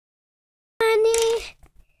honey.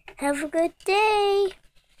 Have a good day.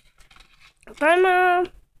 Bye, Mom.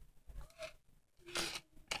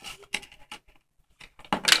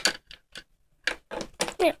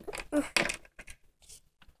 Yeah.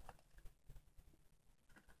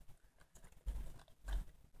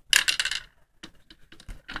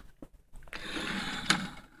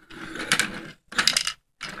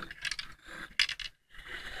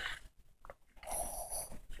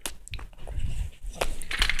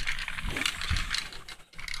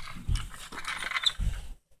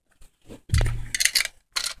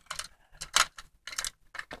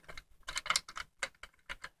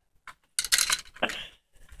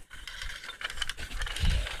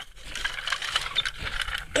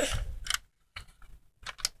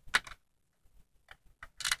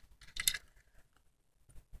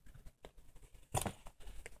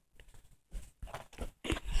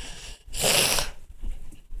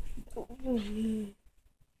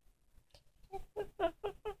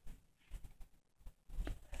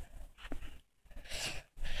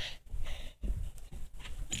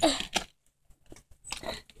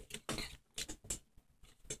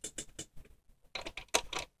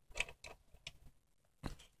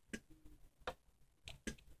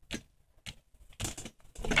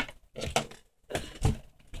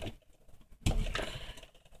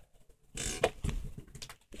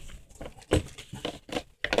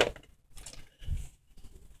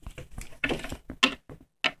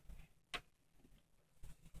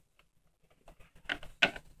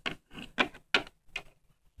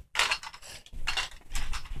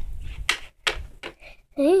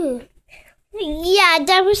 Yeah,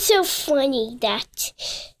 that was so funny that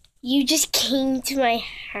you just came to my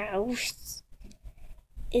house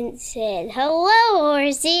and said, "Hello,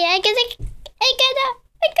 horsey. I gotta.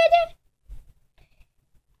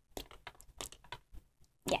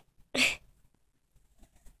 Yeah.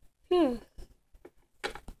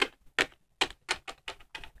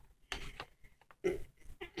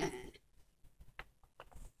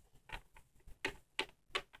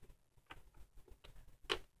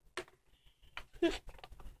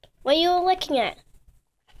 What are you looking at?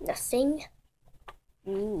 Nothing.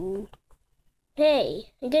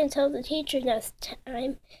 Hey, I'm gonna tell the teacher next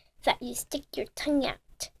time that you stick your tongue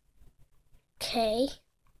out. Okay.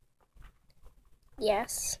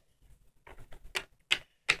 Yes.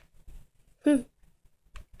 Good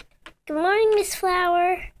morning, Miss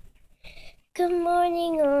Flower. Good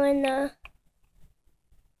morning, Anna.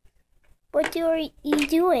 What are you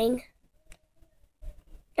doing?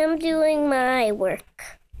 I'm doing my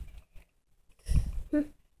work.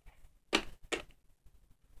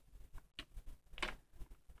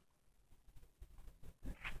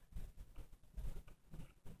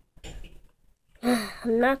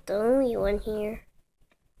 I'm not the only one here.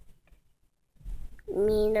 I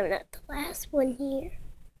mean, I'm not the last one here.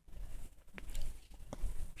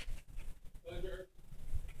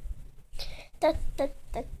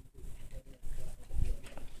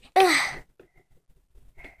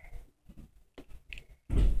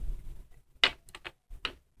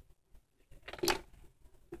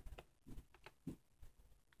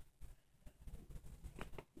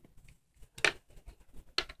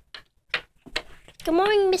 Good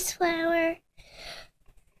morning, Miss Flower.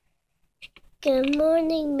 Good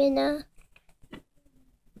morning, Minna.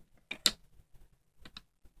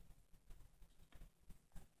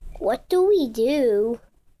 What do we do?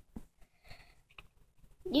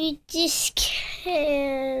 You just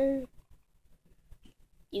can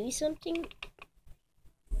do something?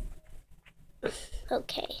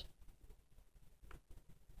 Okay.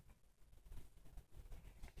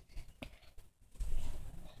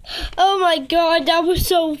 Oh my god, that was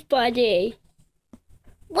so funny.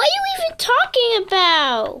 What are you even talking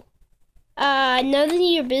about? None of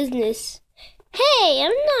your business. Hey,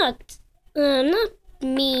 I'm not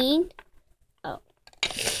mean. Oh.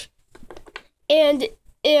 And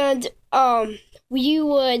you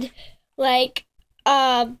would like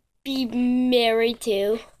be married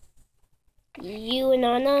to you and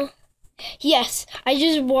Anna? Yes, I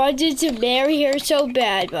just wanted to marry her so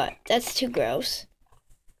bad, but that's too gross.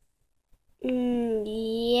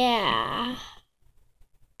 Yeah.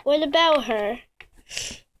 What about her?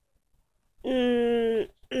 You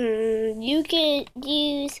can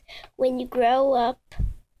use when you grow up.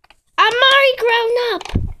 I'm already grown up.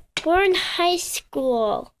 We're in high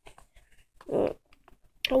school.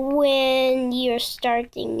 When you're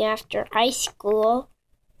starting after high school,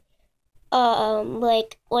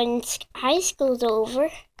 like when high school's over,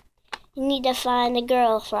 you need to find a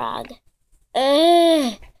girl frog.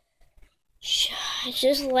 I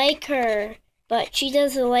just like her, but she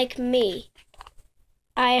doesn't like me.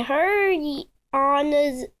 I heard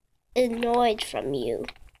Anna's annoyed from you.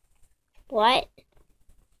 What?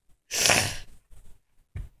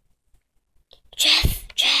 Jeff.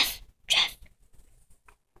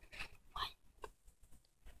 What?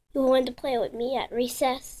 You wanted to play with me at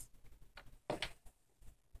recess?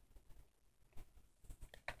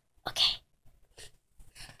 Okay.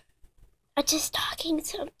 I'm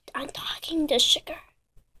talking to Sugar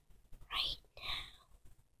right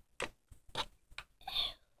now.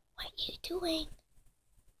 What are you doing?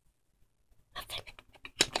 Nothing.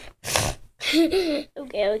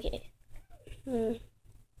 Okay.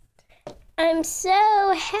 I'm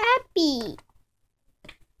so happy.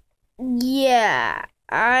 Yeah,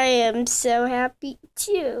 I am so happy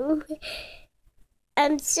too.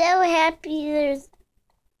 I'm so happy there's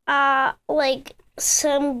like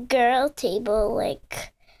some girl table,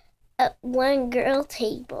 like one girl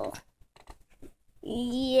table.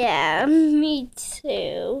 Yeah, me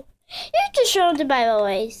too. You're just surrounded by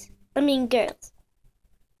boys. I mean girls.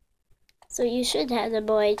 So you should have a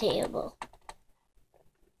boy table.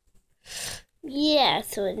 Yeah,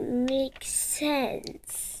 so it makes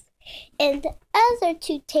sense. And the other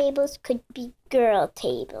two tables could be girl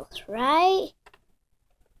tables, right?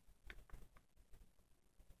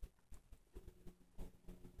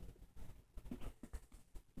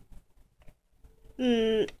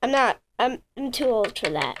 I'm too old for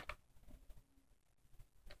that.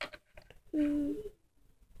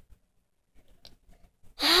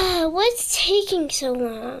 What's taking so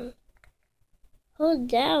long? Hold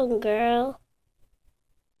down, girl.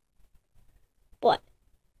 What?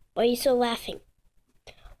 Why are you so laughing?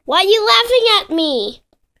 Why are you laughing at me?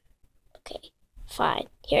 Okay, fine.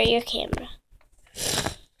 Here, your camera.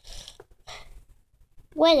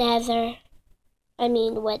 Whatever. I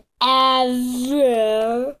mean,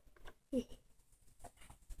 whatever.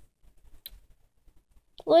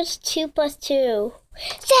 What's 2 plus 2?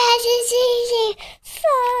 That is easy.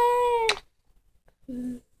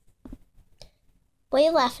 4. What are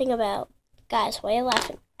you laughing about? Guys, what are you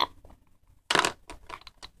laughing at?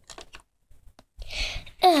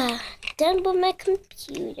 Done with my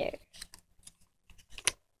computer.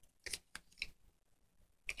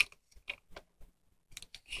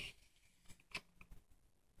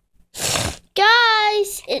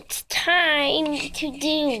 Guys, it's time to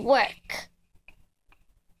do work.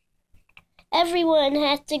 Everyone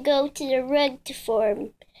has to go to the rug to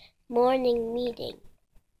form morning meeting.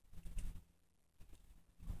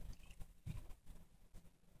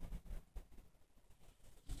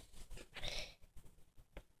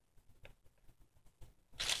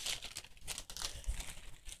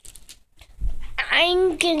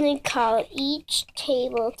 I'm gonna call each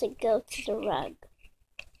table to go to the rug.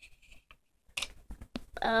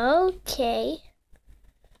 Okay.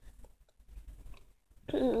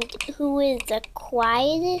 Who is the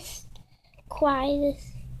quietest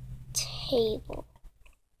table?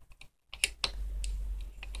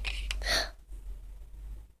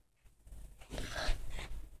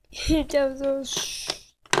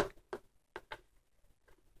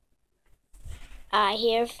 I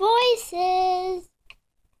hear voices.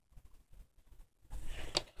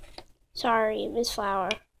 Sorry, Miss Flower.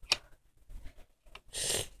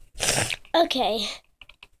 Okay.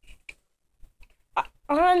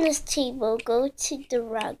 On this table, go to the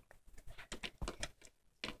rug.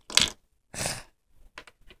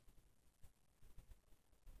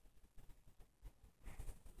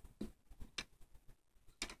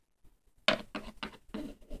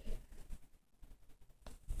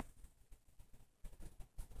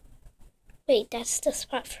 Wait, that's the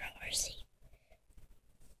spot for Horsey.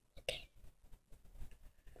 Okay.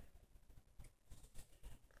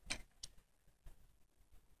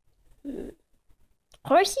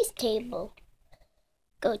 Horsey's table.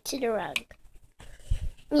 Go to the rug.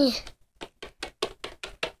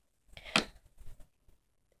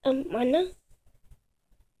 Anna?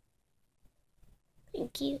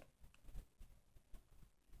 Thank you.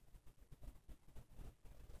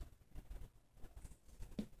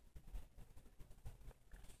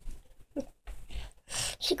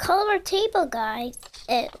 She called our table, guys.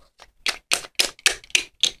 Ew.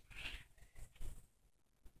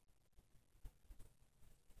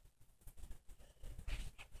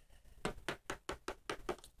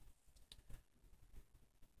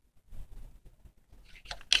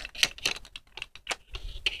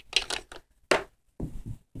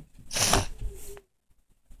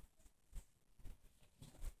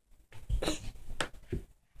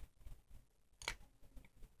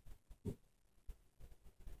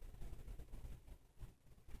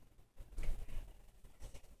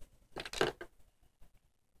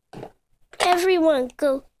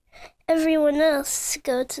 everyone else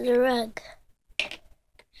go to the rug.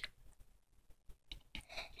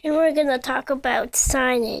 And we're gonna talk about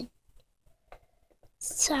science.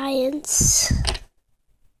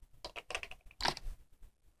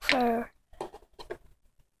 For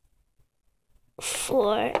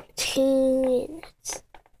 2 minutes.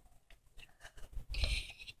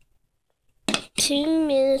 2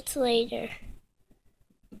 minutes later.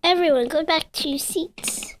 Everyone, go back to your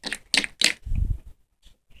seats.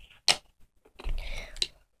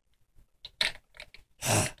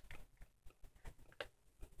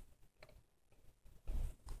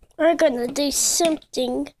 We're gonna do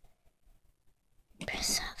something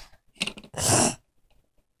impressive.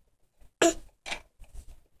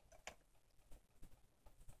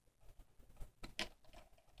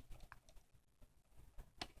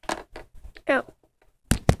 Oh.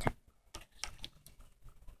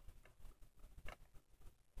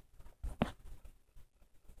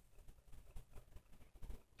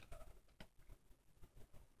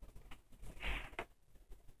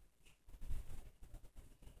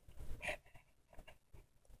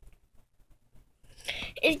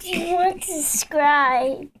 If you want to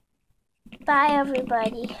subscribe, bye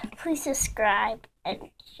everybody. Please subscribe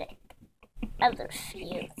and check other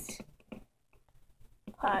videos.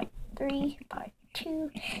 Part 3, Part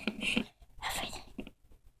 2, everything.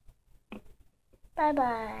 Bye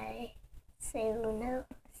bye. Say Uno.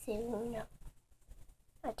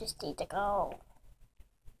 I just need to go.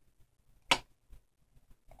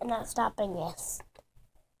 I'm not stopping this.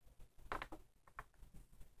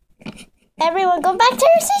 Everyone go back to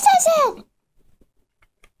your seats, I said!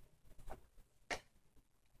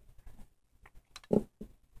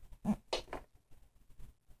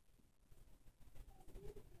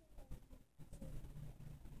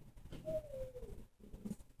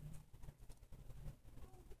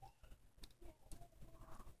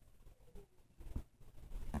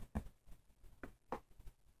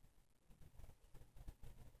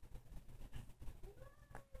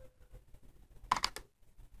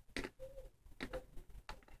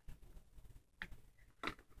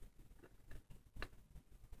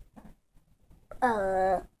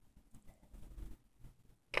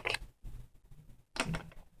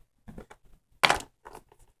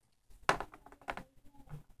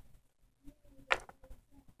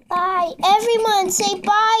 Bye. Everyone say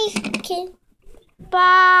bye.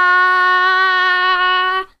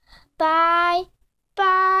 Bye. Bye.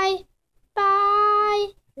 Bye. Bye.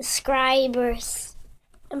 Subscribers.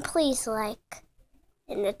 And please like.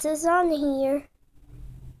 And it is on here.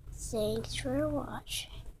 Thanks for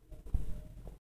watching.